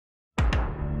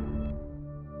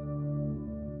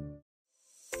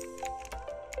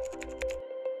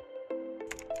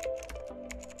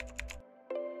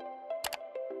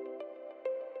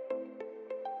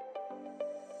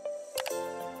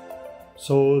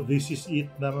So this is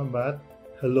it na Mamat.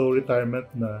 Hello retirement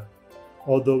na.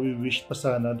 Although we wish pa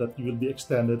sana that you will be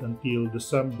extended until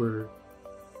December.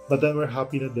 But then we're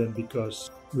happy na din because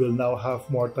we'll now have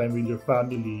more time with your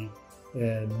family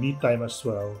and me time as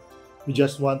well. We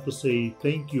just want to say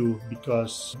thank you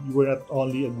because you were not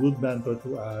only a good mentor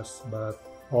to us, but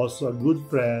also a good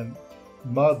friend,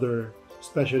 mother,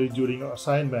 especially during our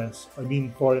assignments,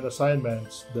 foreign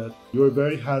assignments, that you were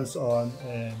very hands-on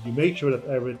and you make sure that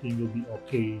everything will be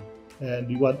okay. And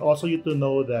we want also you to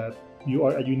know that you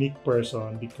are a unique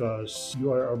person because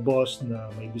you are our boss na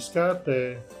may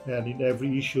diskarte, and in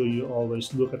every issue you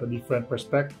always look at a different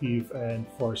perspective and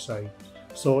foresight.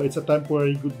 So it's a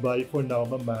temporary goodbye for now,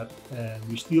 Mamat, and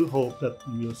we still hope that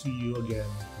we will see you again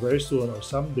very soon or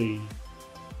someday.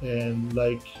 And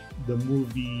like the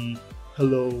movie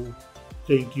Hello,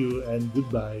 Thank You, and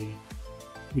Goodbye,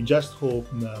 we just hope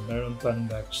na meron pang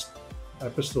next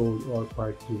episode or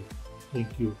part 2.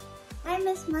 Thank you. Hi,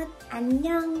 Miss Mut.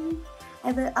 Annyeong!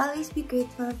 I will always be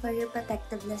grateful for your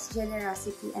protectiveness,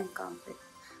 generosity, and comfort.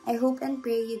 I hope and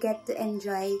pray you get to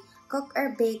enjoy, cook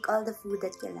or bake all the food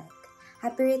that you like.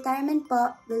 Happy retirement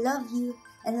po. We love you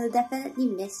and we'll definitely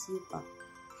miss you po.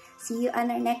 See you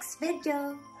on our next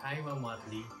video. Hi, Ma'am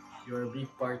Mutley. You're a big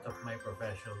part of my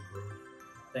professional growth.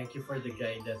 Thank you for the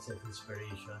guidance and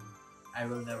inspiration. I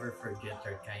will never forget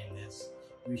your kindness.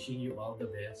 Wishing you all the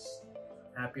best.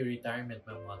 Happy retirement,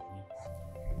 Ma'am Mutley.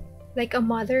 Like a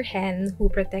mother hen who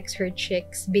protects her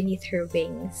chicks beneath her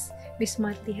wings, Miss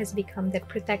Mutley has become that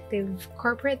protective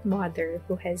corporate mother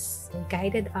who has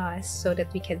guided us so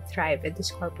that we can thrive in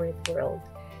this corporate world.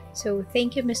 So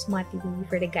thank you, Miss Mutley,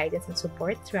 for the guidance and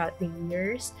support throughout the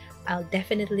years. I'll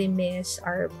definitely miss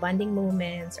our bonding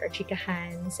moments, our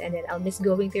chikahans, and then I'll miss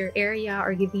going to your area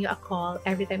or giving you a call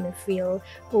every time I feel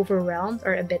overwhelmed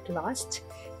or a bit lost.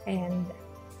 And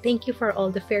thank you for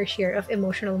all the fair share of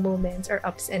emotional moments or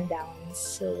ups and downs.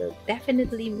 So we'll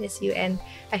definitely miss you, and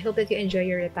I hope that you enjoy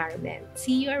your retirement.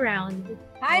 See you around.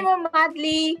 Hi, Ma'am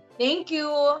Mutley. Thank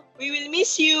you. We will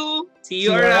miss you. See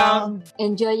you around.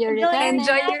 Enjoy your retirement.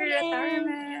 Enjoy your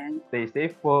retirement. Stay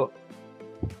safe po.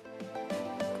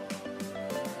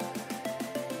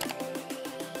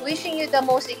 Wishing you the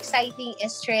most exciting and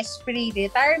stress-free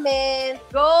retirement.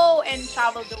 Go and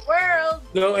travel the world.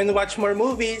 Go and watch more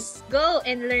movies. Go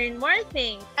and learn more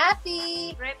things.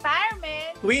 Happy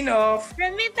retirement. Win off.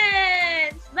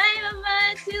 Remittance. Bye,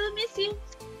 Mama. We'll miss you.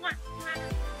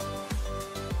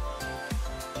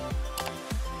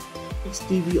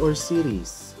 TV or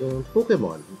series, yung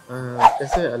Pokemon.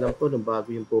 Kasi alam ko nung bago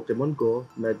yung Pokemon Go,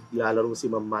 naglalaro si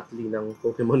Ma'am Mutley ng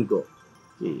Pokemon Go.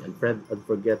 Okay,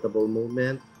 unforgettable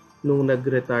moment. Nung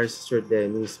nag-retire si Sir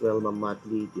Dennis, well, Ma'am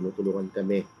Mutley, tinutulungan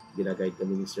kami. Ginaguide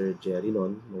kami ni Sir Jerry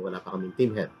noon, nung wala pa kaming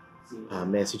team head.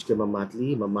 Message kay Ma'am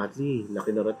Mutley,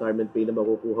 laki na retirement pay na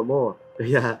makukuha mo.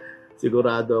 Kaya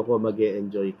sigurado ako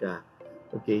mag-e-enjoy ka.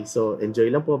 Okay, so enjoy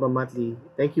lang po, Ma'am Mutley.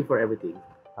 Thank you for everything.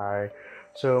 Hi.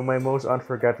 So my most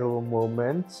unforgettable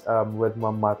moments with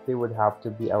Ma'am Mutley would have to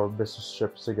be our business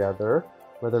trips together,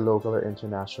 whether local or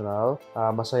international.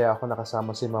 Masaya ako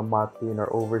nakasama si Ma'am Mutley in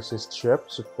our overseas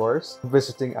trips, of course.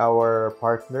 Visiting our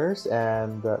partners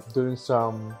and doing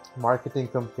some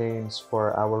marketing campaigns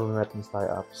for our remittance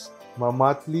tie-ups. Ma'am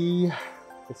Mutley,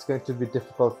 it's going to be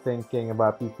difficult thinking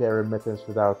about PPI remittance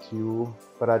without you.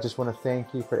 But I just want to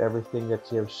thank you for everything that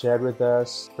you have shared with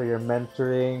us, for your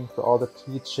mentoring, for all the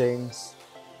teachings.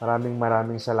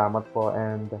 Maraming salamat po,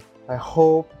 and I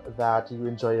hope that you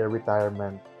enjoy your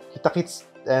retirement. Kita-kits,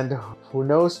 and who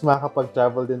knows,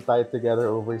 makakapag-travel din tayo together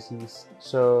overseas.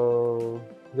 So,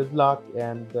 good luck,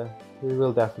 and we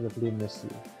will definitely miss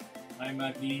you. Hi,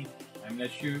 Mutley. I'm not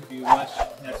sure if you watch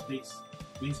Netflix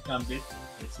Queen's Gambit.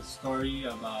 It's a story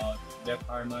about Beth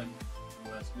Harmon,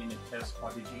 who has been a chess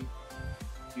prodigy.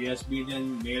 She has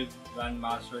beaten male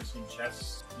grandmasters in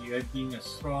chess. You have been a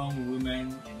strong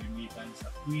woman in remittance,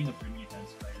 a queen of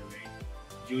remittance, by the way.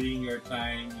 During your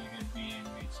time, you had been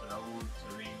with Sir Raul,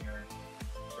 Sir Rainier,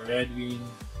 Sir Edwin,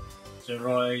 Sir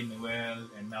Roy, Noel,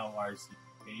 and now RC.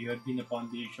 Okay, you have been a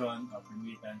foundation of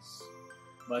remittance,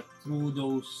 but through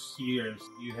those years,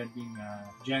 you had been a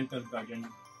gentle guardian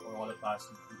for all of us,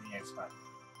 including expat.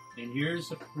 And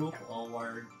here's a proof of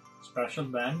our special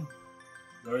band,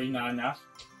 Lori Nana,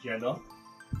 Jello,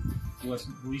 who is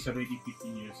already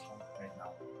 15 years old right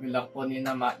now. Good luck po,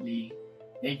 Nina Mutley.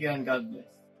 Thank you and God bless.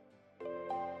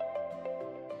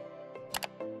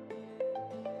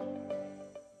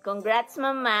 Congrats,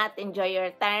 Ma'am Mat. Enjoy your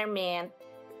retirement.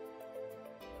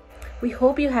 We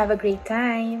hope you have a great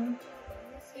time.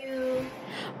 you.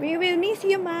 We will miss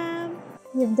you, Ma'am.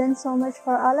 You've done so much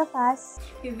for all of us.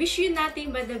 We wish you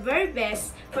nothing but the very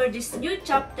best for this new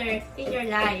chapter in your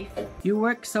life. You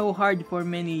worked so hard for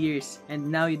many years and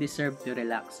now you deserve to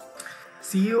relax.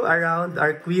 See you around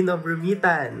our Queen of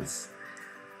Remittance.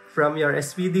 From your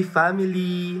SPD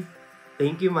family.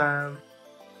 Thank you, ma'am.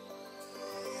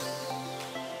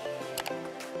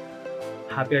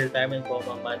 Happy retirement po,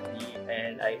 Ma'am Mutley,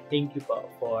 and I thank you po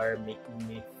for making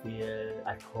me feel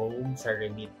at home sa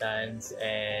remittance,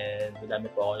 and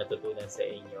madami po ako natutunan sa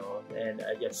inyo, and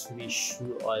I just wish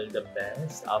you all the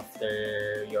best after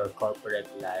your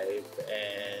corporate life,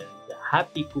 and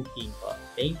happy cooking po.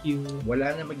 Thank you.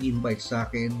 Wala na mag-invite sa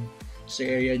akin sa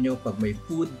area nyo pag may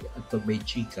food at pag may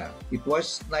chika. It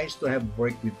was nice to have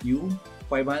worked with you.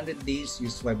 500 days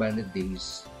is 500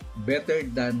 days. Better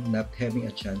than not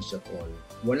having a chance at all.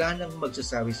 Wala nang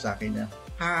magsasabi sa akin na,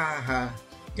 ha,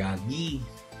 gagi.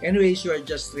 Anyways, you are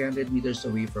just 300 meters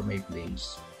away from my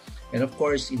place. And of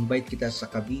course, invite kita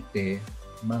sa Cavite,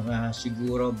 mga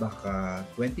siguro baka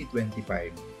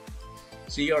 2025.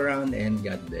 See you around and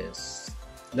God bless.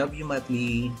 Love you,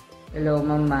 Mutley. Hello,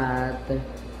 Ma'am Mat.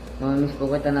 Mamamiss po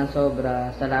kita ng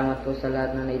sobra. Salamat po sa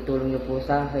lahat na naitulong niyo po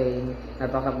sa akin.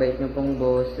 Napakabait niyo pong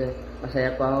boss.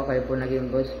 Masaya po ako kayo po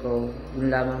naging boss ko. Yun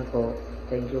lamang po.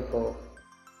 Thank you po.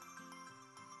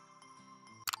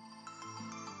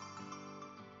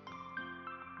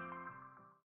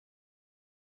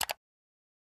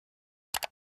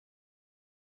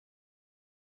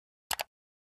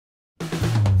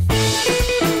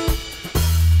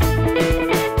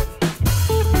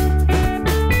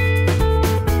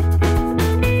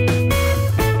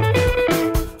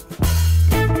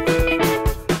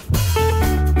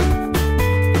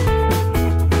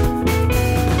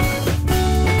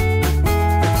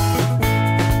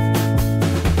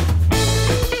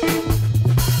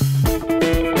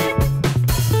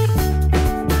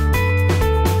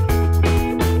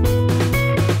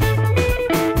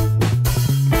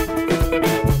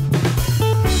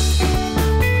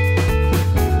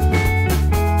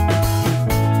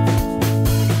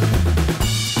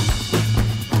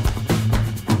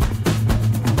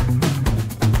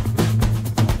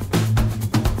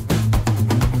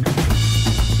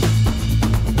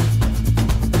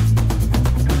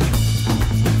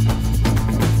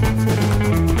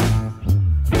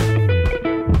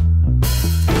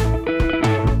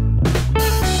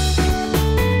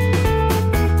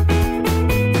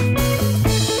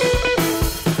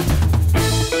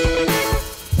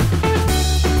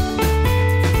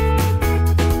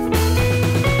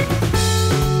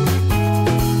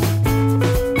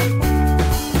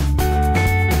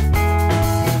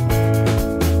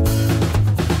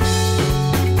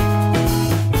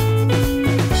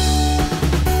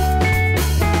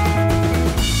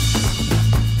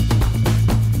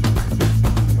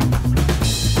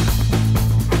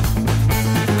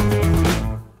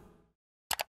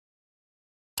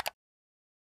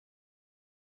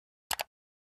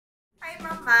 Hi,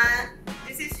 Mama.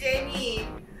 This is Jenny.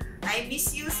 I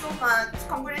miss you so much.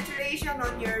 Congratulations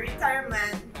on your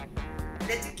retirement.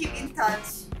 Let's keep in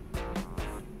touch.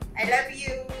 I love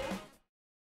you.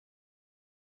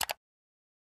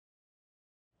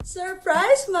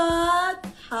 Surprise, Mat!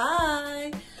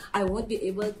 Hi! I won't be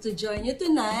able to join you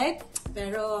tonight,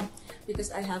 pero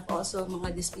because I have also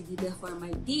mga Despedida for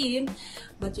my team.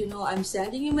 But you know, I'm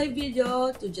sending you my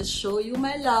video to just show you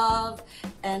my love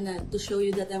and to show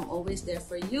you that I'm always there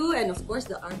for you, and of course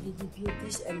the RBD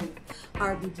Beauties and the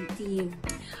RBD team.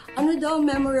 Ano daw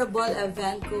memorable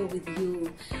event ko with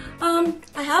you?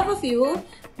 I have a few,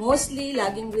 mostly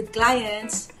laging with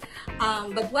clients.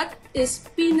 But what is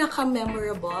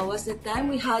pinaka-memorable was the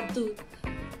time we had to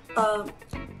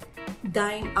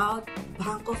dine out,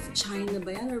 Bank of China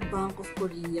ba yan or Bank of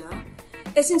Korea?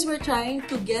 Since we're trying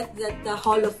to get that the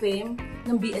Hall of Fame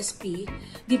ng BSP,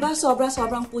 di ba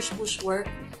sobrang push work.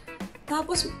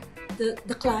 Tapos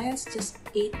the clients just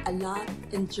ate a lot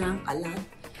and drank a lot.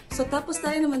 So tapos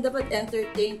tayo naman dapat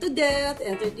entertain to death,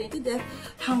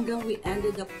 hanggang we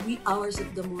ended up wee hours of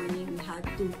the morning. We had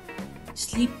to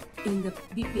sleep in the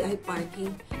BPI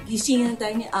parking. Gisingan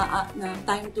tayo ni Aa na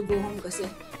time to go home kasi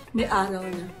may araw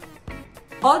na.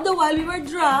 All the while we were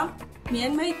drunk, me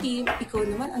and my team, ikaw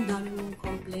naman ang dami mong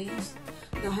complaints.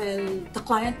 Dahil the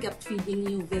client kept feeding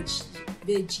you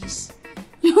veggies.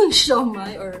 Yung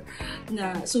siomai or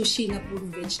na sushi na puro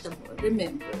vegetable.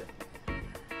 Remember.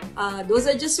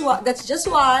 That's just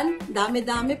one.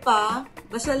 Dami-dami pa.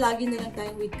 Basta lagi na lang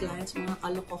tayong with clients, mga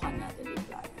kalokohan natin with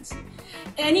clients.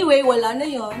 Anyway, wala na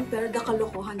yon, pero the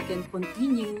kalokohan can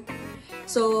continue.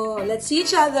 So, let's see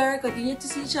each other, continue to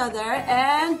see each other,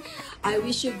 and I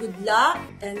wish you good luck,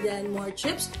 and then more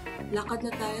trips. Lakad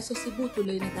na tayo sa Cebu,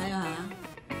 tuloy na tayo ha.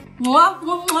 Mwah!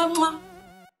 Mwah! Mwah! Mwah!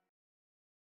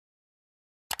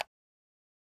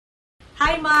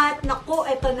 Hi, Matt! Naku,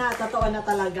 eto na. Totoo na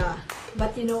talaga.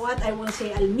 But you know what? I won't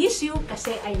say I'll miss you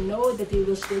kasi I know that we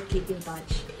will still keep in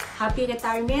touch. Happy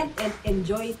retirement and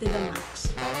enjoy to the max.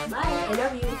 Bye! I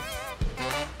love you!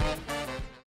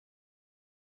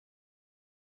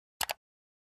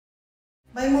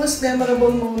 My most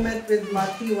memorable moment with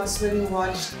Mutley was when we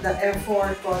watched the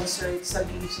F4 concert sa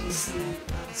BGC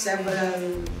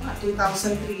several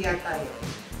 2003 yata yun.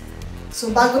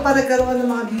 So bago pa nagkaroon ng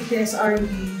mga BTS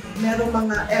R&B, merong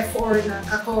mga F4 na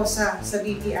kakosa sa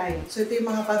BPI. So ito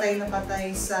yung mga patay na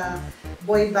patay sa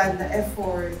boy band na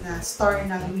F4 na star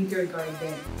ng Meteor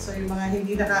Garden. So yung mga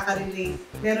hindi nakaka-relate,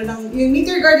 meron ng, yung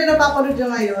Meteor Garden na papanood nyo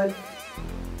ngayon,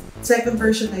 second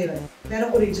version na yun.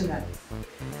 Merong original.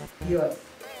 Yun.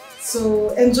 So,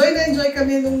 enjoy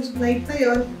kami nung night na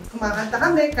yun. Kumakanta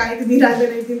kami kahit hindi natin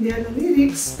naintindihan ng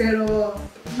lyrics, pero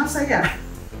masaya.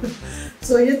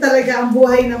 So, yun talaga ang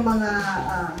buhay ng mga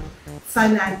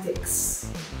fanatics.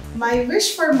 My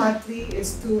wish for Mutley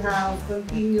is to have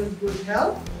continued good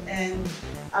health, and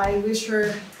I wish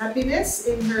her happiness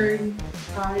in her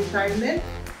retirement.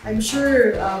 I'm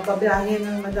sure babiyahin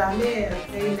ng madami.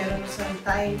 Okay, meron siyang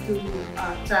time to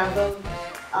travel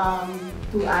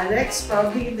to Alex,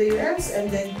 probably in the US,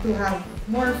 and then to have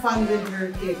more fun with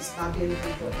her kids, Bobby and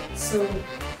Rico. So,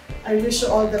 I wish you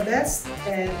all the best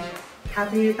and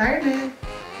happy retirement.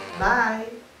 Bye!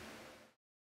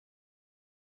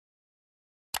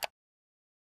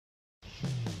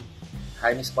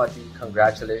 Hi, Miss Mutley.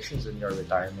 Congratulations on your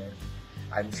retirement.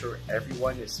 I'm sure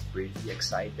everyone is pretty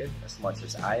excited, as much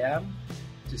as I am,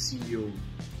 to see you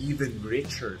even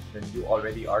richer than you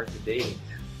already are today.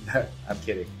 I'm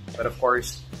kidding. But of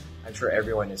course, I'm sure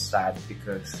everyone is sad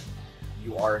because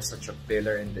you are such a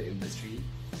pillar in the industry.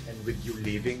 And with you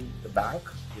leaving the bank,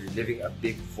 you're leaving a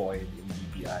big void in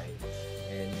BPI.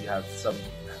 And you have some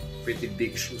pretty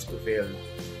big shoes to fill.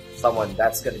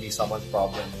 That's gonna be someone's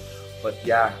problem. But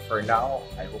yeah, for now,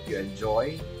 I hope you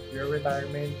enjoy your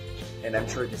retirement. And I'm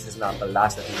sure this is not the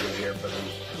last that we will hear from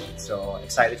you. So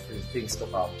excited for the things to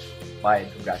come. Bye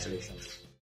and congratulations.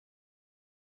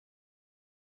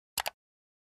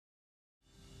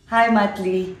 Hi,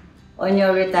 Mutley. On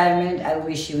your retirement, I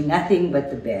wish you nothing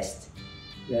but the best.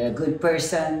 You're a good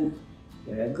person,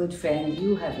 you're a good friend,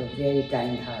 you have a very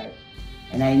kind heart.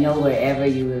 And I know wherever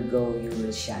you will go, you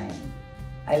will shine.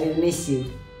 I will miss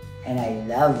you, and I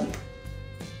love you.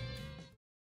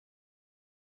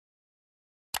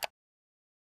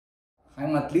 Hi,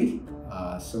 Mutley.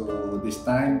 So this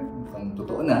time, kung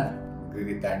totoo na,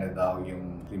 mag-retire na daw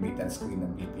yung remittance queen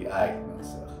ng BPI.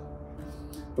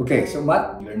 Okay, so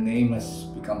Matt, your name has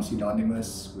become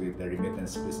synonymous with the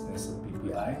remittance business of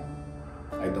BPI.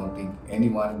 I don't think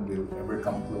anyone will ever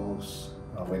come close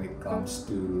when it comes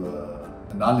to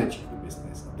the knowledge of the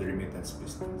business, of the remittance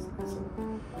business. So,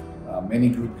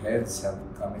 many group heads have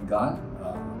come and gone.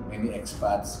 Many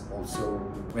expats also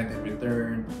went and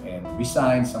returned and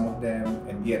resigned, some of them,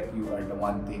 and yet you are the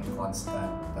one thing constant,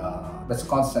 that's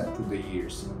constant through the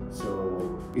years.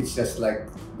 So it's just like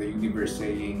the universe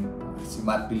saying, si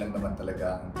Mutley lang naman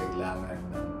talaga ang kailangan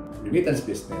ng remittance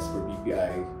business for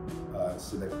BPI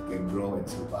so that it can grow and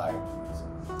survive. So,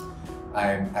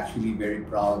 I'm actually very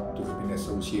proud to have been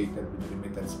associated with the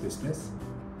remittance business.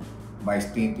 My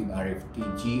stint in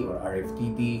RFTG or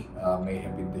RFTD may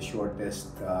have been the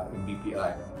shortest in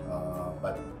BPI,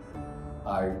 but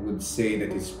I would say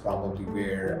that it's probably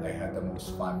where I had the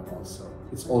most fun also.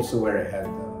 It's also where I had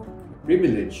the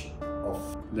privilege of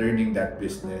learning that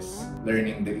business,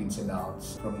 learning the ins and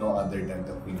outs from no other than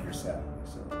the queen herself.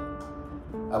 So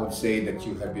I would say that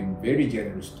you have been very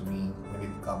generous to me when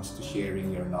it comes to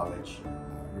sharing your knowledge.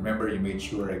 Remember, you made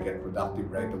sure I get productive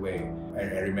right away.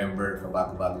 I remember,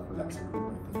 kabago-bago ko lang sa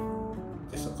group, I think,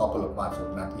 just a couple of months,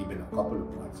 or not even a couple of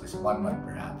months, just 1 month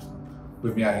perhaps.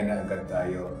 Bumiyahe na agad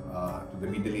tayo to the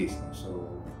Middle East. So,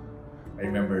 I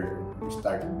remember we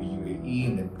started with UAE,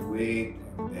 and then Kuwait,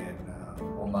 and then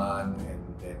Oman, and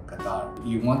then Qatar.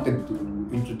 You wanted to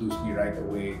introduce me right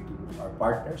away to our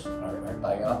partners, our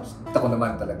tie-ups. Ako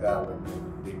naman talaga, when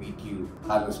they meet you,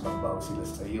 halos magbaw sila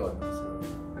sa iyo. So,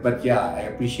 but yeah, I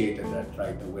appreciated that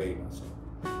right away. So,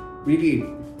 really,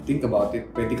 think about it.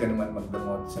 Pwede ka naman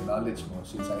magdamot sa knowledge mo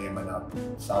since I am an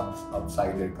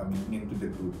outsider coming into the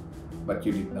group, but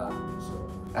you did not. So,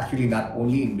 actually, not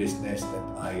only in business that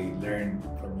I learned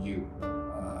from you.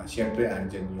 Siyempre,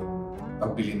 andyan yung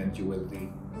pagbili ng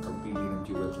jewelry,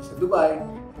 sa Dubai,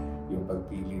 yung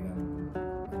pagpili ng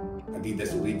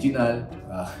Adidas Original,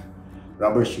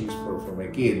 rubber shoes for my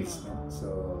kids. No? So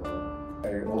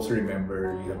I also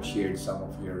remember you have shared some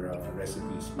of your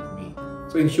recipes with me.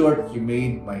 So in short, you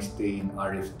made my stay in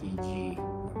RFTG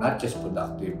not just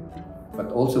productive, but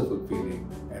also fulfilling,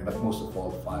 but most of all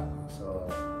fun. So,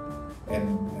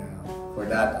 and for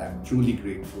that, I'm truly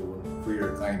grateful for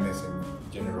your kindness and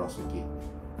generosity.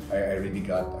 I really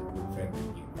got a good friend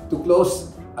in you. To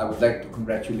close, I would like to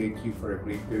congratulate you for a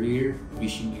great career,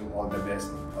 wishing you all the best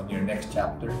on your next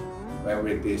chapter, whatever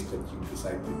it is that you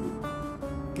decide to do.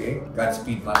 Okay,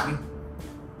 Godspeed, Mutley.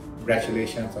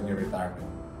 Congratulations on your retirement.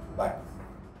 Bye.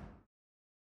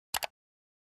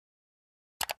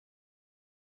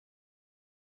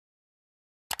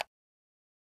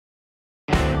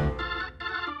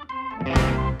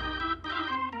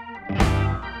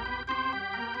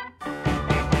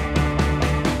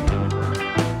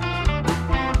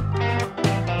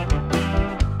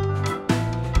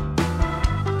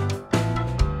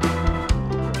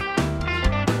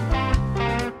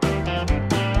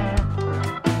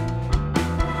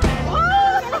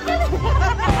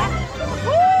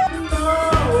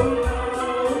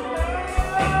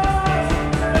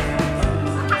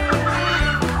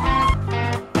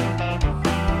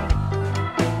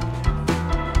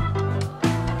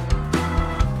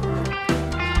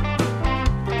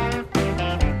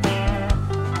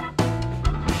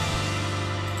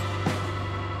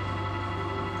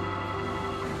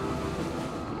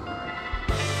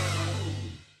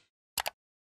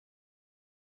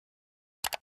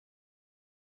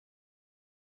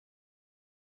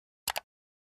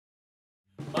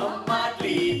 Ma'am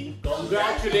Mutley,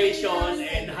 congratulations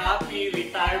and happy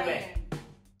retirement!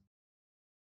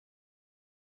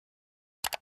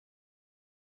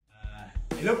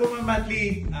 Hello po Ma'am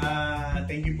Mutley,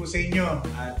 thank you po sa inyo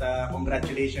at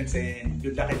congratulations and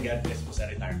good luck and God bless po sa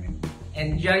retirement.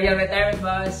 Enjoy your retirement,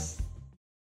 boss!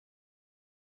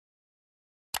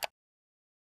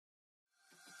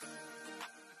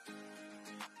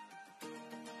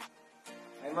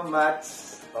 Hi Ma'am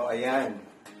Mats, ayan.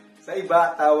 Sa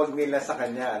iba, tawag nila sa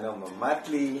kanya, Ma'am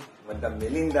Mutley, Madam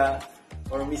Melinda,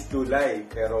 or Miss Dulay.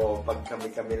 Pero pag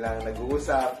kami lang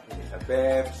nag-uusap, sa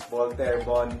Peps, Voltaire,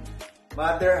 Bon,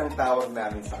 Mother ang tawag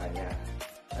namin sa kanya.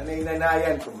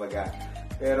 Nanay-nanayan, kumbaga.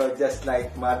 Pero just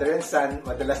like mother and son,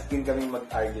 madalas din kami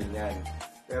mag-argue niyan.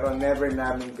 Pero never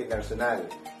namin pinersonal.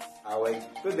 Away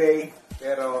today,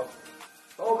 pero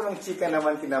sobrang chika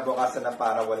naman kinabukasan na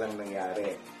para walang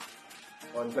nangyari.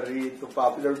 Contrary to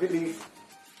popular belief,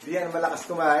 di yan malakas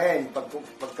kumain.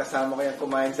 Pagkasama ko yan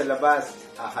kumain sa labas,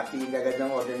 hatiin agad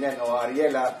ng order niyan. O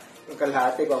Ariela, yung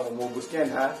kalahati ko, umubos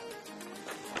niyan, ha?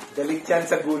 Galit yan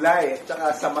sa gulay, at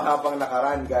saka sa mahabang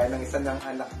nakaraan, gaya ng isa ng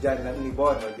anak dyan ni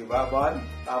Bon. O, di ba, Bon?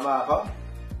 Tama ako?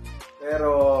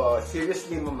 Pero,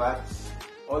 seriously, Mamats,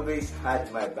 always had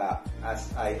my back,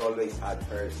 as I always had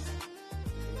hers.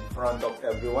 In front of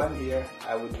everyone here,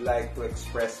 I would like to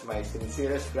express my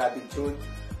sincerest gratitude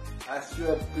as you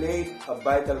have played a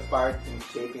vital part in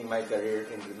shaping my career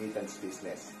in remittance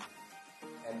business.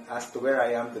 And as to where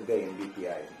I am today in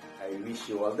BPI, I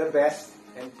wish you all the best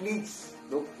and please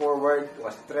look forward to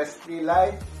a stress-free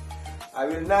life. I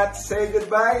will not say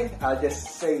goodbye, I'll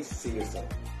just say see you soon.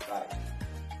 Bye.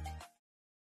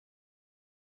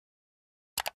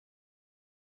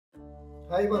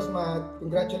 Hi Boss Matt,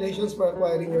 congratulations for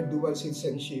acquiring your dual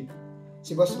citizenship.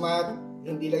 Si Boss Matt,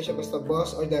 hindi lang siya basta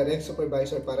boss or direct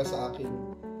supervisor para sa akin.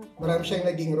 Marami siyang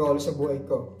naging role sa buhay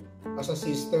ko. As a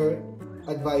sister,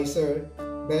 advisor,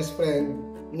 best friend,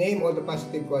 name all the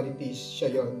positive qualities,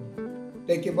 siya yon.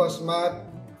 Thank you Boss Matt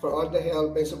for all the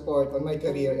help and support on my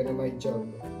career and on my job.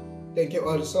 Thank you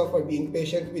also for being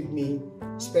patient with me,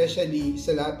 especially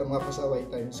sa lahat ng mga pasaway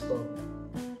times ko.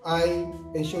 I,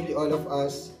 and surely all of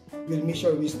us, will miss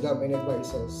your wisdom and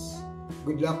advices.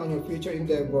 Good luck on your future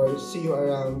endeavors. See you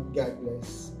around. God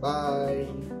bless. Bye.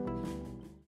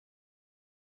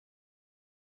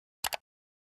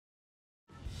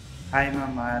 Hi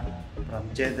Mamat, from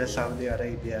Jeddah, Saudi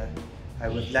Arabia. I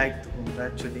would like to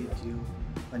congratulate you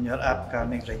on your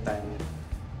upcoming retirement.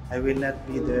 I will not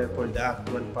be there for the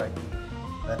actual party,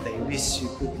 but I wish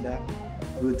you good luck,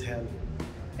 good health,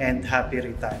 and happy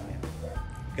retirement.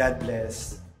 God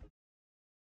bless.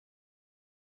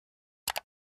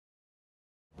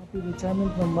 Happy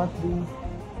retirement from Mutley.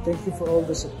 Thank you for all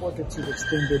the support that you've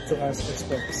extended to us as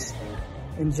Peps.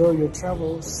 Enjoy your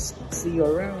travels. See you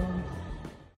around.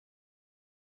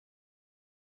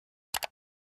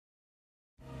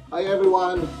 Hi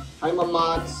everyone! Hi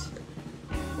Mamats!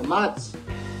 Mamats,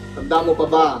 tanda mo pa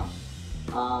ba?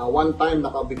 One time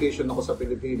naka-vacation ako sa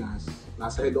Pilipinas,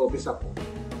 nasa head office ako.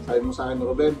 Sabi mo sa akin,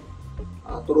 Ruben,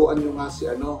 turuan nyo nga si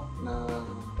na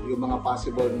yung mga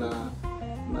possible na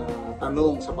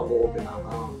tanong sa pag-open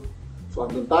account. So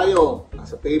andun tayo,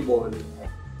 nasa table.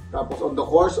 Tapos on the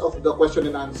course of the question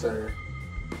and answer,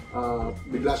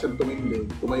 bigla siyang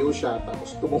tumindig, tumayo siya,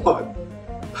 tapos tumuwad.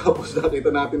 Tapos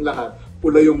nakita natin lahat,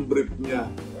 pula yung brief niya.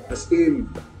 As in,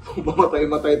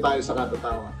 mamatay-matay tayo sa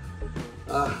katatawa.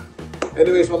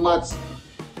 Anyways, Mats,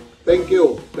 thank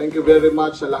you. Thank you very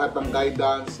much sa lahat ng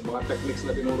guidance, mga techniques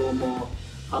na tinuro mo.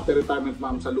 Happy retirement,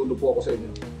 ma'am. Saludo po ako sa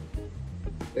inyo.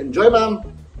 Enjoy, ma'am.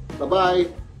 Bye-bye.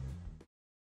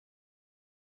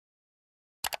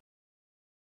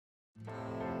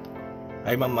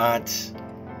 Hi, Ma'am Mats.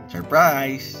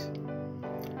 Surprise!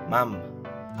 Ma'am,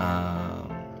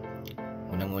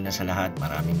 unang-una sa lahat,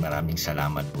 maraming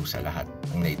salamat po sa lahat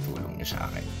ng naitulong nyo sa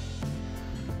akin.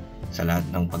 Sa lahat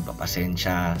ng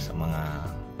pagpapasensya, sa mga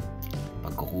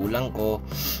pagkukulang ko,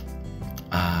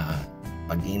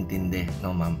 pag-iintindi,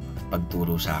 no, ma'am, at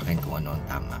pagturo sa akin kung ano ang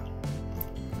tama.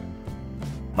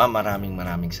 Ma'am,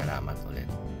 maraming salamat ulit.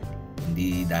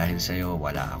 Hindi dahil sa'yo,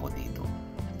 wala ako dito.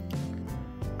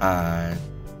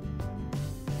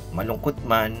 Malungkot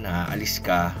man, alis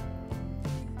ka,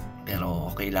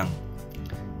 pero okay lang.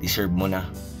 Deserve mo na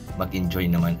mag-enjoy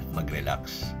naman at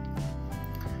mag-relax.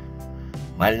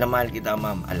 Mahal na mahal kita,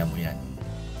 ma'am. Alam mo yan.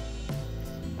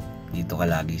 Dito ka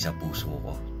lagi sa puso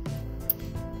ko.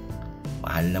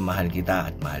 Mahal na mahal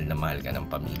kita at mahal na mahal ka ng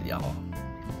pamilya ko.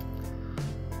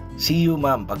 See you,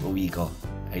 ma'am, pag uwi ko.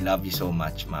 I love you so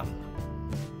much, ma'am.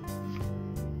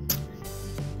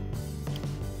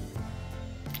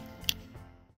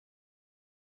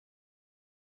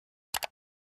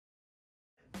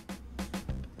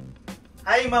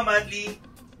 Hi, Ma'am Mutley.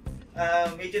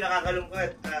 Medyo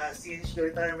nakakalungkot since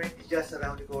your retirement is just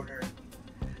around the corner.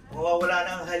 Mawawala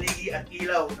na ang haligi at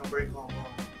ilaw ng Bird Hong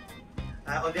Kong.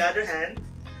 On the other hand,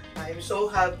 I am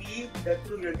so happy that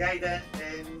through your guidance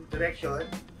and direction,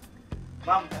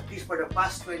 Ma'am, at least for the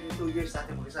past 22 years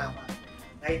natin magkasama,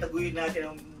 naitaguyod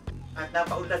natin at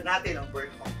napaunlad natin ang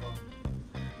Bird Hong Kong.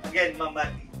 Again, Ma'am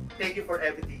Mutley, thank you for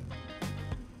everything.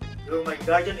 You're my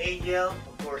guardian angel,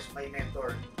 of course, my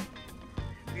mentor.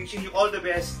 Wishing you all the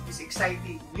best this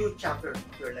exciting new chapter of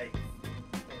your life.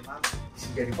 Okay, ma'am, this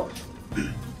is Jerry po.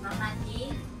 Ma'am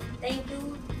Mutley, thank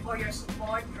you for your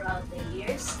support throughout the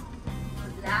years.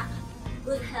 Good luck,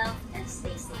 good health, and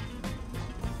stay safe.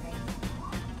 Okay.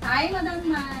 Hi, Madam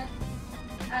Mat.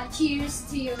 Cheers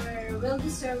to your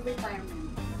well-deserved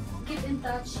retirement. Keep in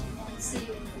touch and see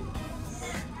you in the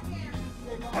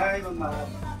Philippines. Hi, Mama.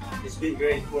 It's been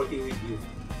great working with you.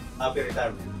 Happy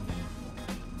retirement.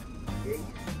 Okay.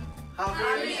 Happy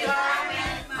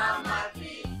retirement, Ma'am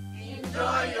Mutley.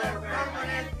 Enjoy your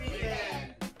permanent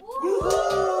weekend.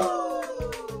 Woohoo!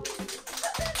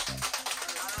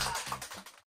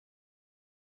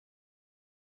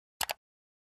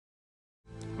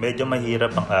 Medyo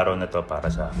mahirap ang araw na to para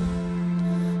sa akin.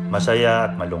 Masaya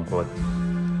at malungkot.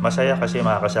 Masaya kasi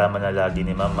makakasama na lagi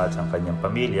ni Ma'am Mats ang kanyang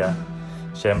pamilya.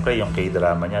 Siyempre yung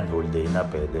K-drama niyan, whole day na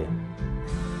pwede.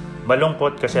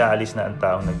 Malungkot kasi aalis na ang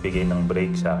taong nagbigay ng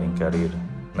break sa aking career.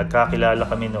 Nagkakilala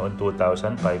kami noong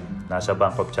 2005, nasa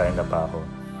Bank of China pa ako.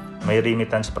 May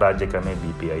remittance project kami,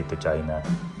 BPI to China.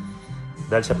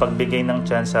 Dahil sa pagbigay ng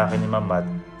chance sa akin ni Ma'am Mat,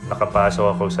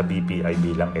 nakapasok ako sa BPI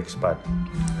bilang expat.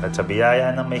 At sa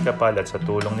biyaya ng may kapal at sa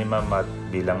tulong ni Ma'am Mat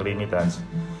bilang remittance,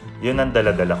 yun ang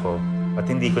dala-dala ko at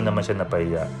hindi ko naman siya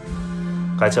napahiya.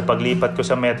 Kahit sa paglipat ko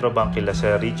sa Metrobank kila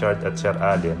Sir Richard at Sir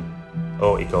Allen,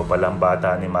 ikaw palang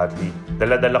bata ni Mutley,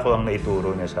 dala-dala ko ang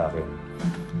naituro niya sa akin.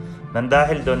 Nang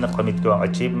dahil doon nakamit ko ang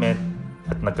achievement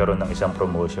at nagkaroon ng isang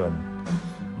promotion.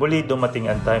 Muli dumating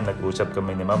ang time nag-usap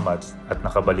kami ni Ma'am Mats at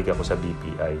nakabalik ako sa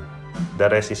BPI. The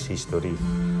rest is history.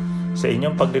 Sa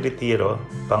inyong pagre-retiro,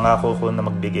 pangako ko na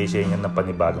magbigay sa inyo ng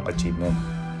panibagong achievement.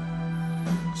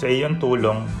 Sa iyong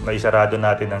tulong, naisarado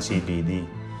natin ang CBD.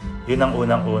 Yun ang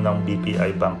unang-unang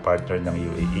BPI bank partner ng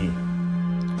UAE.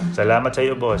 Salamat sa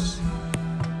iyo, boss.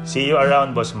 See you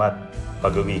around, Boss Mat.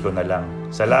 Pag-uwi ko na lang.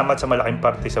 Salamat sa malaking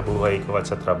parte sa buhay ko at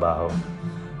sa trabaho.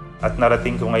 At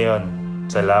narating ko ngayon,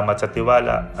 salamat sa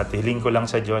tiwala at hiling ko lang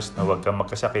sa Diyos na huwag kang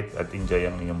magkasakit at enjoy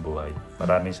ang iyong buhay.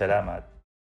 Maraming salamat.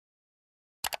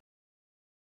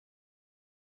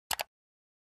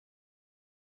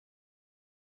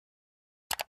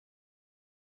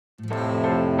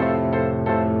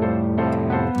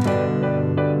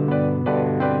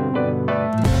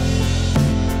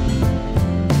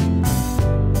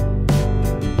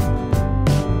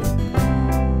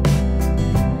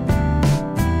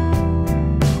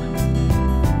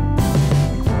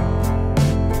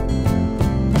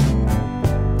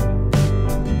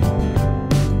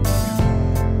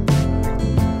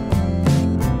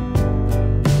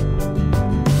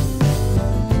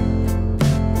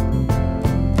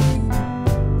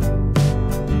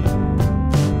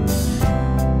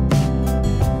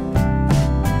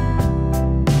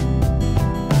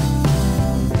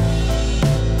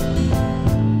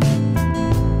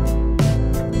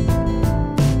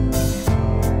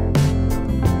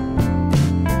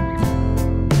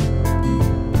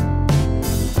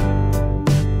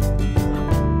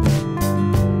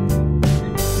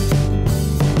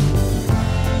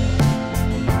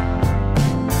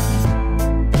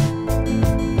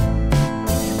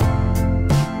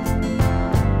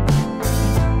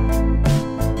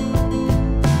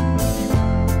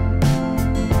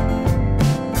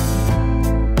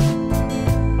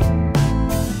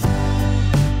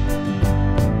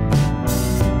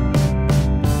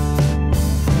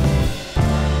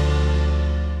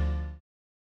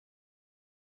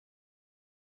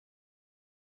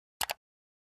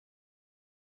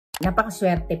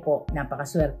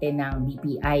 napakaswerte ng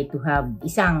BPI to have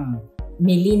isang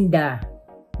Melinda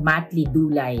Mutley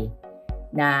Dulay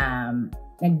na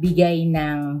nagbigay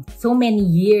ng so many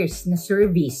years na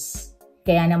service.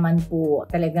 Kaya naman po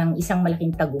talagang isang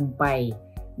malaking tagumpay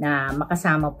na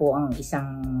makasama po ang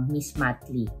isang Miss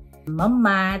Mutley. Ma'am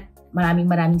Mat,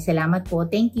 maraming salamat po.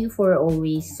 Thank you for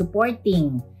always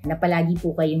supporting na palagi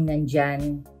po kayong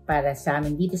nandyan para sa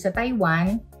amin dito sa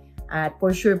Taiwan. At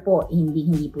for sure po,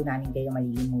 hindi po namin kayo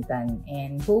malilimutan.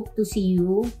 And hope to see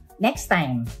you next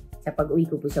time sa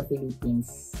pag-uwi ko po sa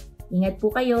Philippines. Ingat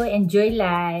po kayo. Enjoy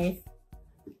life!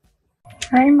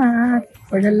 Hi, Matt.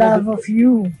 For the love of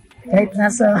you. Kahit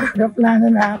nasa plano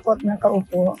na ako at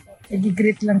nakaupo,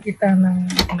 i-greet lang kita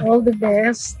ng all the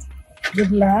best.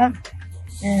 Good luck.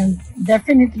 And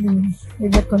definitely, we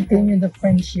will continue the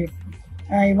friendship.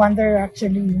 I wonder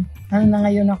actually, ano na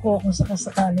ngayon ako kung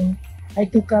sakasakaling I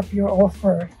took up your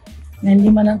offer na hindi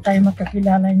man lang tayo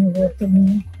magkakilala, you wrote to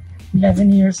me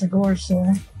 11 years ago or so.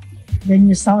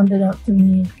 Then you sounded out to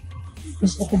me,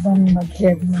 gusto ko bang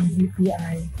mag-head ng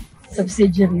BPI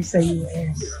subsidiary sa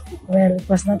US. Well, it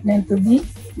was not meant to be,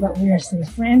 but we are still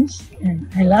friends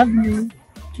and I love you.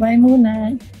 Bye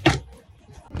muna.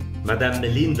 Madame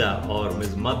Melinda, or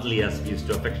Ms. Mutley as we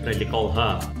used to affectionately call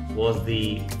her, was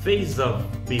the face of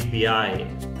BPI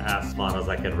as far as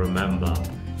I can remember.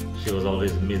 She was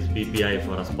always Miss BPI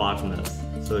for us partners.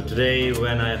 So today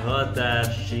when I heard that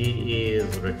she is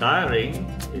retiring,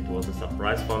 it was a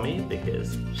surprise for me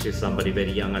because she's somebody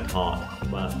very young at heart.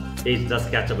 But age does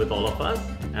catch up with all of us.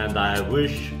 And I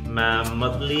wish Ma'am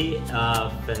Mutley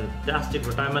a fantastic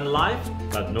retirement life.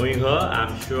 But knowing her,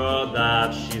 I'm sure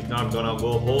that she's not gonna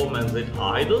go home and sit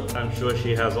idle. I'm sure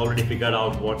she has already figured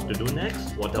out what to do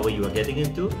next, whatever you are getting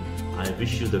into. I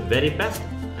wish you the very best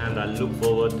and I look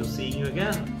forward to seeing you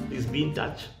again. Please be in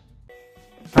touch.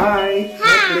 Hi,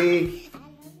 Mutley.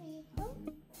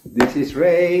 This is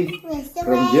Ray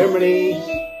from Germany.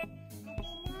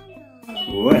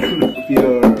 One of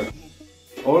your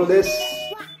oldest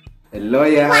and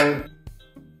loyal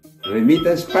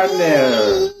remittance partner.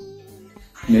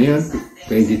 Ngayon,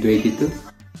 2022.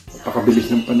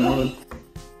 Napakabilis ng panahon.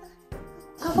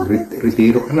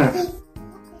 Retiro ka na.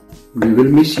 We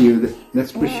will miss you,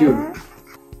 that's for sure.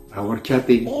 Our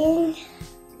chatting,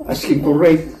 asking for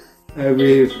rate. I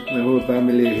will, my whole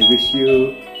family, wish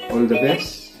you all the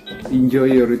best. Enjoy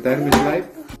your retirement life.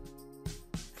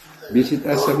 Visit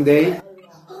us someday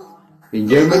in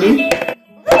Germany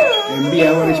and be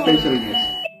our special guest.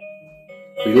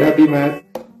 We love you, Matt.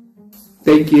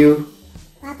 Thank you.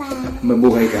 Bye-bye.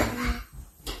 Mabuhay ka.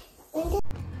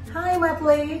 Hi,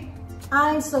 Mutley.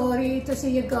 I'm sorry to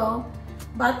see you go,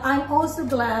 but I'm also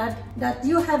glad that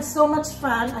you have so much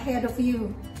fun ahead of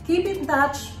you. Keep in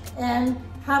touch and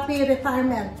happy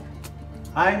retirement.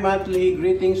 Hi Mutley,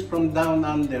 greetings from down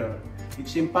under.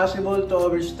 It's impossible to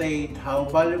overstate how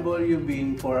valuable you've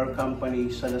been for our company,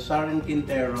 Salazar &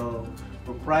 Quintero,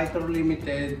 Proprietor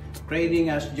Limited, trading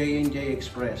as J&J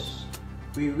Express.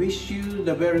 We wish you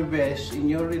the very best in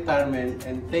your retirement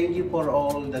and thank you for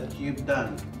all that you've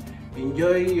done.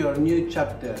 Enjoy your new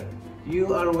chapter.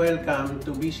 You are welcome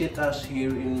to visit us here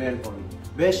in Melbourne.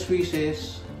 Best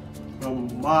wishes from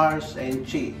Mars and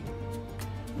Chi.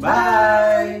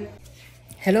 Bye!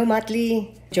 Hello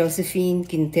Mutley, Josephine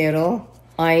Quintero.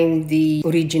 I'm the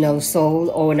original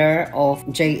sole owner of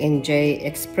J&J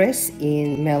Express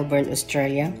in Melbourne,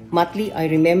 Australia. Mutley, I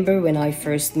remember when I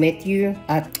first met you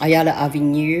at Ayala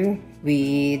Avenue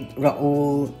with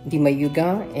Raul Di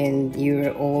Mayuga, and you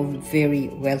were all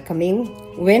very welcoming.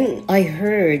 When I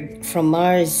heard from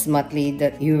Mars, Mutley,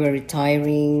 that you were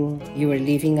retiring, you were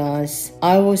leaving us,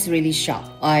 I was really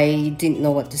shocked. I didn't know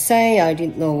what to say, I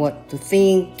didn't know what to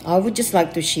think. I would just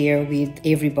like to share with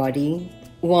everybody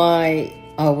why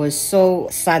I was so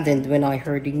saddened when I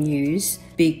heard the news,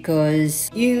 because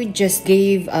you just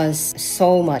gave us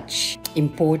so much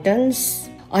importance.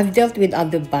 I've dealt with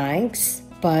other banks,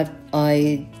 but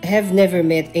I have never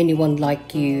met anyone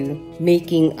like you,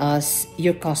 making us,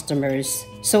 your customers,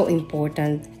 so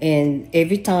important. And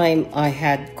every time I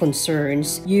had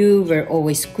concerns, you were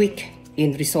always quick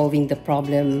in resolving the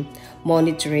problem,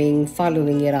 monitoring,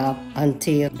 following it up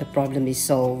until the problem is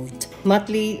solved.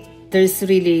 Mutley, there's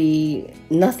really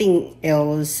nothing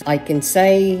else I can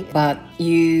say, but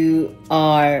you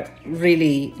are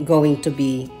really going to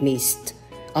be missed.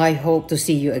 I hope to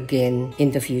see you again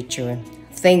in the future.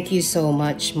 Thank you so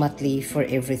much, Mutley, for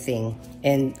everything,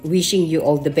 and wishing you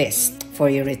all the best for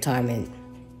your retirement.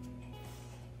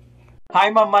 Hi,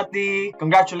 Ma'am Mutley.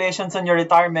 Congratulations on your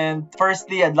retirement.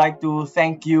 Firstly, I'd like to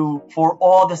thank you for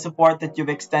all the support that you've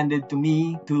extended to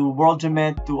me, to World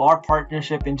Remit, to our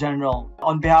partnership in general.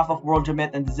 On behalf of World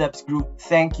Remit and the ZEPS Group,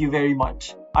 thank you very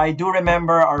much. I do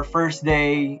remember our first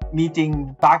day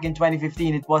meeting back in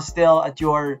 2015. It was still at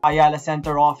your Ayala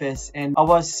Center office, and I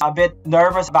was a bit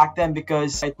nervous back then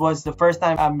because it was the first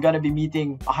time I'm gonna be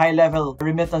meeting a high-level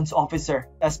remittance officer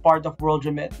as part of World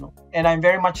Remit. And I'm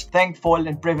very much thankful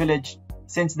and privileged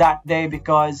since that day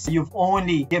because you've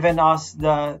only given us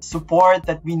the support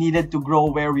that we needed to grow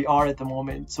where we are at the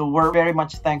moment. So we're very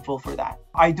much thankful for that.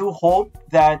 I do hope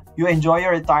that you enjoy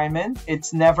your retirement.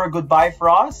 It's never goodbye for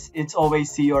us. It's always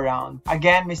see you around.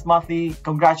 Again, Miss Mutley,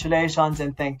 congratulations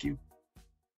and thank you.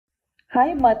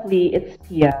 Hi Mutley, it's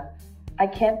Tia. I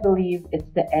can't believe it's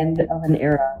the end of an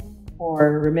era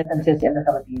for remittances in the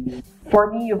Philippines. For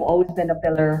me, you've always been a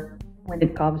pillar when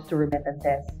it comes to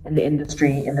remittances in the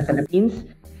industry in the Philippines.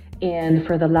 And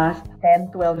for the last 10,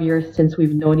 12 years since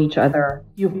we've known each other,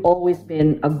 you've always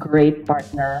been a great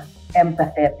partner,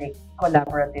 empathetic,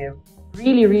 collaborative.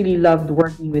 Really, really loved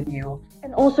working with you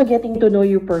and also getting to know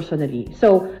you personally.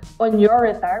 So on your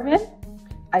retirement,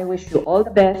 I wish you all the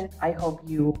best. I hope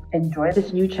you enjoy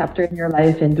this new chapter in your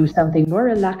life and do something more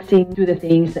relaxing, do the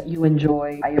things that you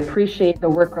enjoy. I appreciate the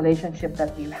work relationship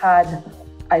that we've had.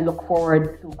 I look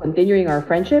forward to continuing our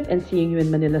friendship and seeing you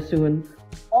in Manila soon.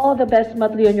 All the best,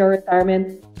 Mutley, on your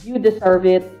retirement. You deserve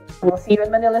it. We'll see you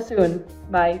in Manila soon.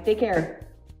 Bye. Take care.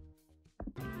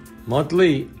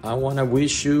 Mutley, I want to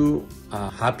wish you a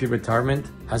happy retirement.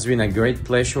 Has been a great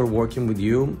pleasure working with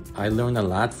you. I learned a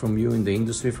lot from you in the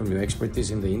industry, from your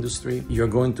expertise in the industry. You're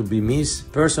going to be missed.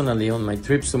 Personally, on my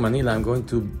trips to Manila, I'm going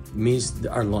to miss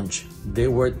our lunch. They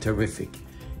were terrific.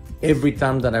 Every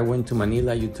time that I went to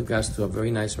Manila, you took us to a very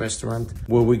nice restaurant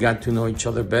where we got to know each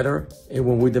other better and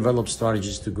when we developed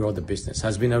strategies to grow the business. It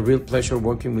has been a real pleasure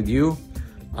working with you,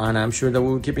 and I'm sure that we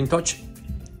will keep in touch.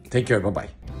 Take care. Bye-bye.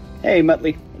 Hey,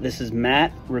 Mutley. This is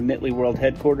Matt, Remitly World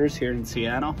Headquarters here in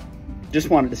Seattle.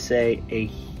 Just wanted to say a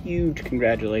huge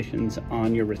congratulations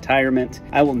on your retirement.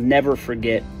 I will never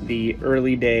forget the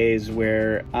early days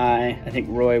where I think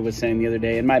Roy was saying the other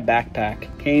day, in my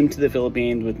backpack, came to the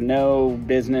Philippines with no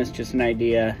business, just an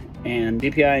idea, and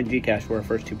BPI and Gcash were our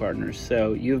first two partners.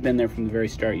 So you've been there from the very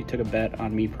start. You took a bet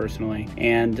on me personally,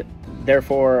 and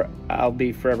therefore I'll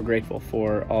be forever grateful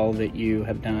for all that you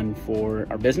have done for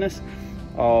our business,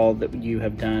 all that you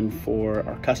have done for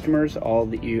our customers,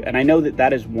 and I know that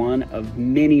that is one of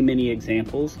many, many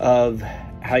examples of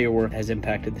how your work has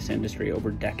impacted this industry over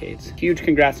decades. Huge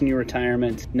congrats on your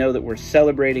retirement. Know that we're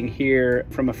celebrating here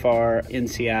from afar in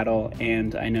Seattle,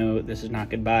 and I know this is not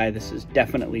goodbye. This is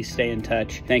definitely stay in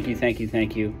touch. Thank you, thank you,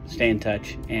 thank you. Stay in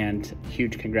touch, and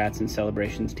huge congrats and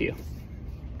celebrations to you.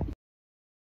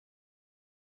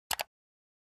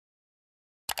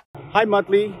 Hi,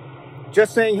 Mutley.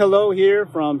 Just saying hello here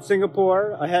from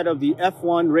Singapore ahead of the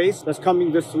F1 race that's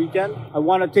coming this weekend. I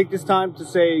want to take this time to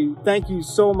say thank you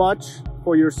so much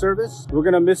for your service. We're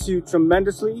going to miss you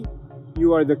tremendously.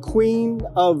 You are the queen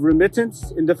of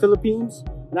remittance in the Philippines,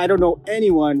 and I don't know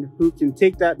anyone who can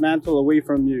take that mantle away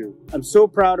from you. I'm so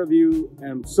proud of you,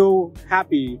 and I'm so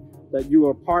happy that you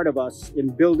are part of us in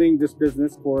building this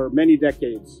business for many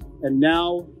decades. And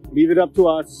now, leave it up to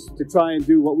us to try and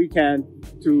do what we can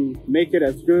to make it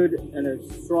as good and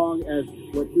as strong as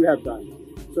what you have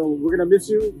done. So we're gonna miss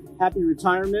you. Happy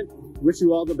retirement. Wish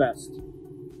you all the best.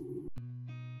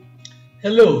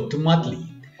 Hello to Mutley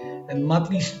and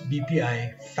Mutley's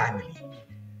BPI family.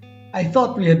 I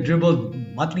thought we had dribbled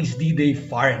Mutley's D-Day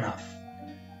far enough.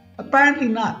 Apparently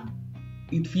not.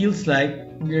 It feels like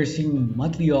we are seeing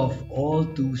Mutley off all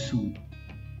too soon.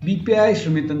 BPI's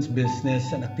remittance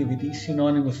business and activities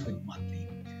synonymous with Mutley,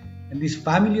 and this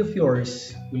family of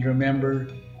yours will remember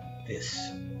this.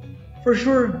 For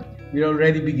sure, we're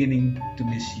already beginning to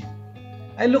miss you.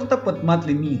 I looked up what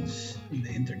Mutley means in the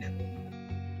internet.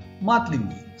 Mutley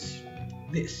means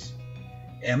this.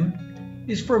 M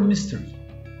is for mystery,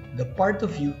 the part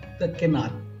of you that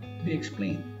cannot be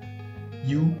explained.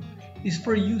 U is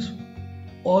for useful,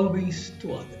 always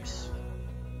to others.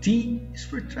 T is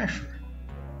for treasure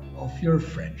of your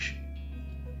friendship.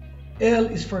 L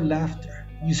is for laughter,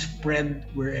 you spread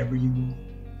wherever you go.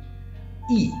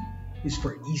 E is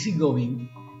for easygoing,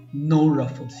 no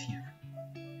ruffles here.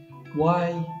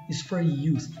 Y is for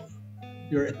youthful,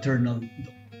 your eternal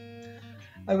look.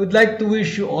 I would like to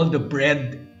wish you all the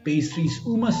bread, pastries,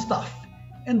 uma stuff,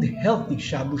 and healthy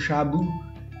shabu-shabu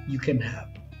you can have.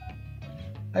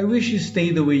 I wish you stay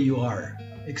the way you are,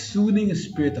 exuding a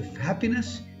spirit of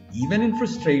happiness, even in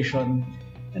frustration,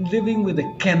 and living with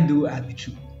a can-do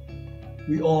attitude.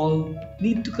 we all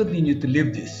need to continue to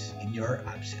live this in your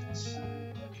absence.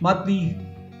 Mutley,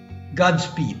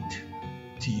 Godspeed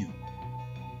to you.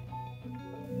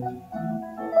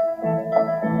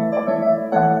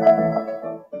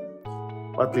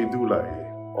 Mutley Dulay,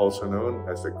 also known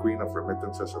as the Queen of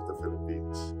Remittances of the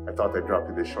Philippines. I thought I'd drop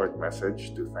you this short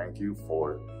message to thank you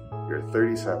for your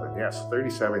 37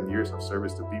 years of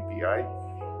service to BPI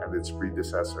and its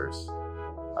predecessors.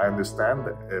 I understand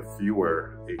that if you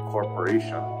were a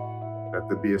corporation, that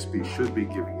the BSP should be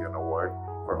giving you an award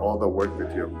for all the work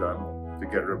that you have done to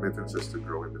get remittances to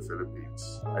grow in the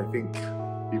Philippines. I think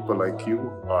people like you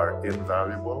are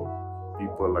invaluable.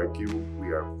 People like you,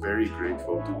 we are very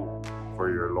grateful to for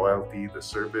your loyalty, the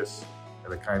service,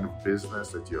 and the kind of business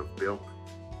that you have built,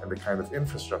 and the kind of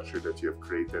infrastructure that you have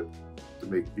created to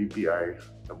make BPI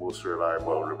the most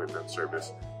reliable remittance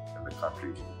service in the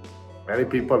country. Many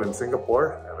people in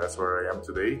Singapore, and that's where I am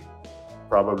today,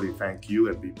 probably thank you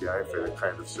and BPI for the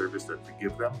kind of service that we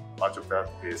give them. Much of that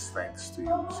is thanks to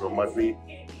you. So Mutley,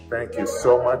 thank you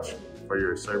so much for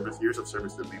your service, years of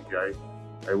service to BPI.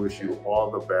 I wish you all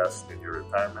the best in your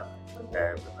retirement,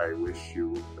 and I wish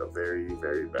you the very,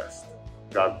 very best.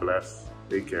 God bless.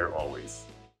 Take care always.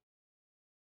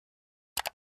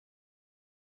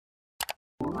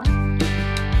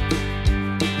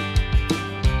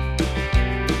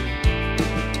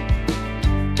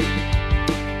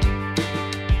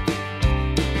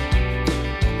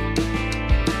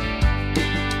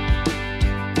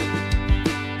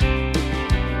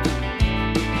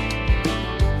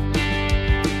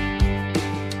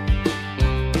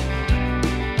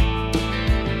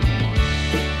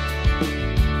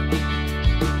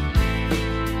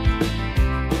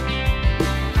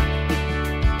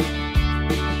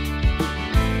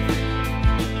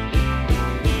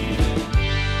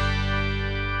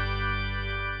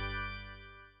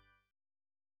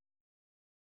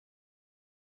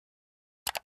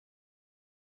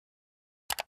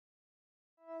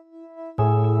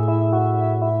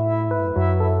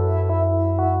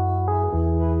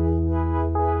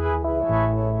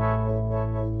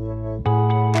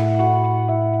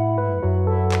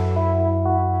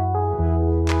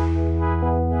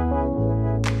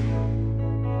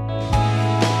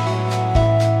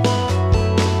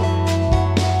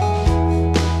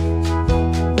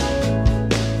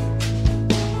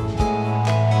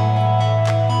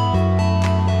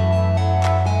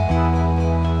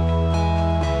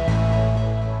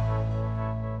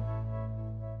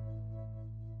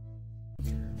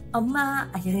 Oma,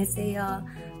 안녕하세요.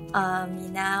 You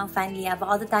now finally have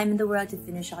all the time in the world to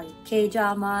finish all your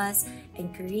K-dramas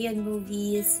and Korean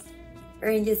movies.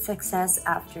 Earned your success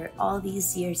after all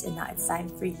these years, and now it's time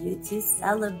for you to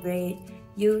celebrate.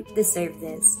 You deserve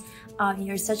this.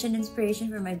 You're such an inspiration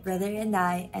for my brother and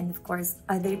I, and of course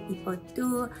other people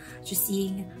too. Just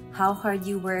seeing how hard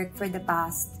you work for the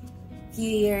past few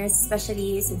years,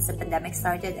 especially since the pandemic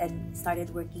started and started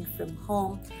working from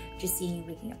home. Just seeing you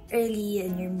waking up early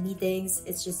in your meetings,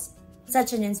 it's just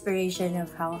such an inspiration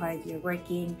of how hard you're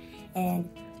working. And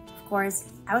of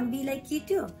course, I would be like you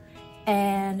too.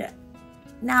 And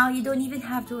now you don't even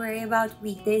have to worry about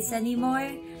weekdays anymore.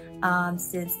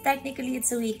 Since technically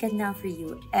it's a weekend now for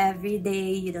you. Every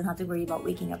day, you don't have to worry about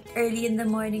waking up early in the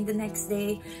morning the next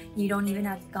day. You don't even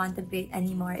have to contemplate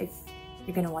anymore if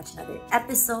you're gonna watch another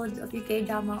episode of your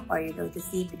K-drama or you go to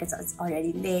sleep because it's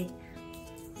already late.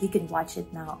 You can watch it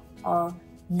now all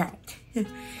night.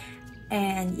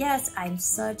 And yes, I'm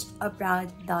such a proud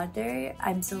daughter.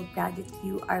 I'm so proud that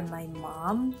you are my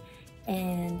mom.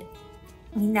 And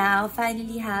we now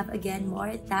finally have again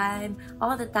more time,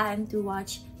 all the time to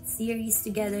watch series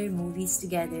together, movies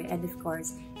together, and of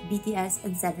course, BTS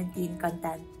and 17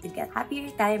 content to get happy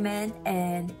retirement.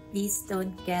 And please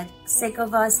don't get sick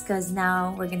of us because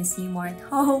now we're gonna see more at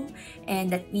home,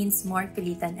 and that means more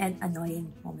kulitan and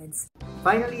annoying moments.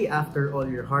 Finally, after all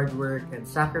your hard work and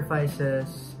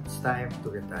sacrifices, it's time to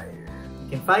retire.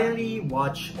 You can finally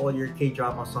watch all your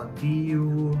K-dramas on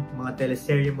VU, mga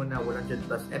teleserye mo na 100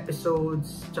 plus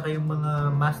episodes, tsaka yung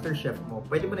mga MasterChef mo,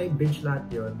 pwede mo na i-binge lahat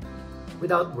yun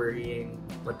without worrying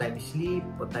what time you sleep,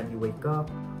 what time you wake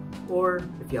up, or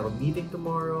if you have a meeting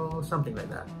tomorrow, something like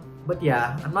that. But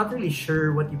yeah, I'm not really sure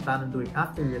what you plan on doing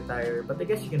after you retire, but I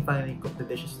guess you can finally cook the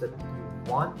dishes that you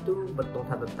want to but don't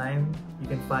have the time. You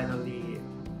can finally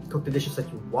cook the dishes that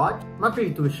you want. I'm not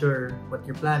really too sure what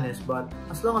your plan is, but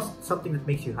as long as it's something that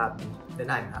makes you happy,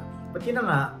 then I'm happy. But yun na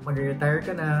nga, mag-retire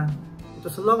ka na. It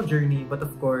was a long journey, but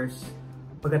of course,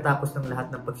 pagkatapos ng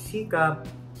lahat ng pagsisikap,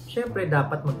 syempre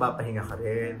dapat magpapahinga ka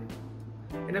rin.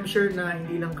 And I'm sure na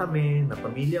hindi lang kami, na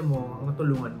pamilya mo, ang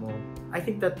matulungan mo. I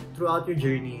think that throughout your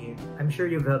journey, I'm sure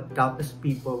you've helped countless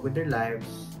people with their lives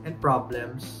and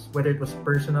problems, whether it was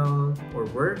personal or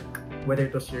work, whether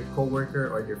it was your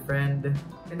coworker or your friend.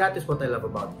 And that is what I love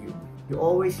about you. You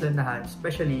always lend a hand,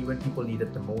 especially when people need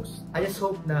it the most. I just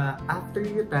hope na after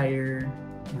you retire,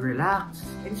 you relax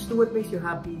and just do what makes you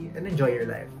happy and enjoy your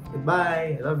life.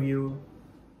 Goodbye. I love you.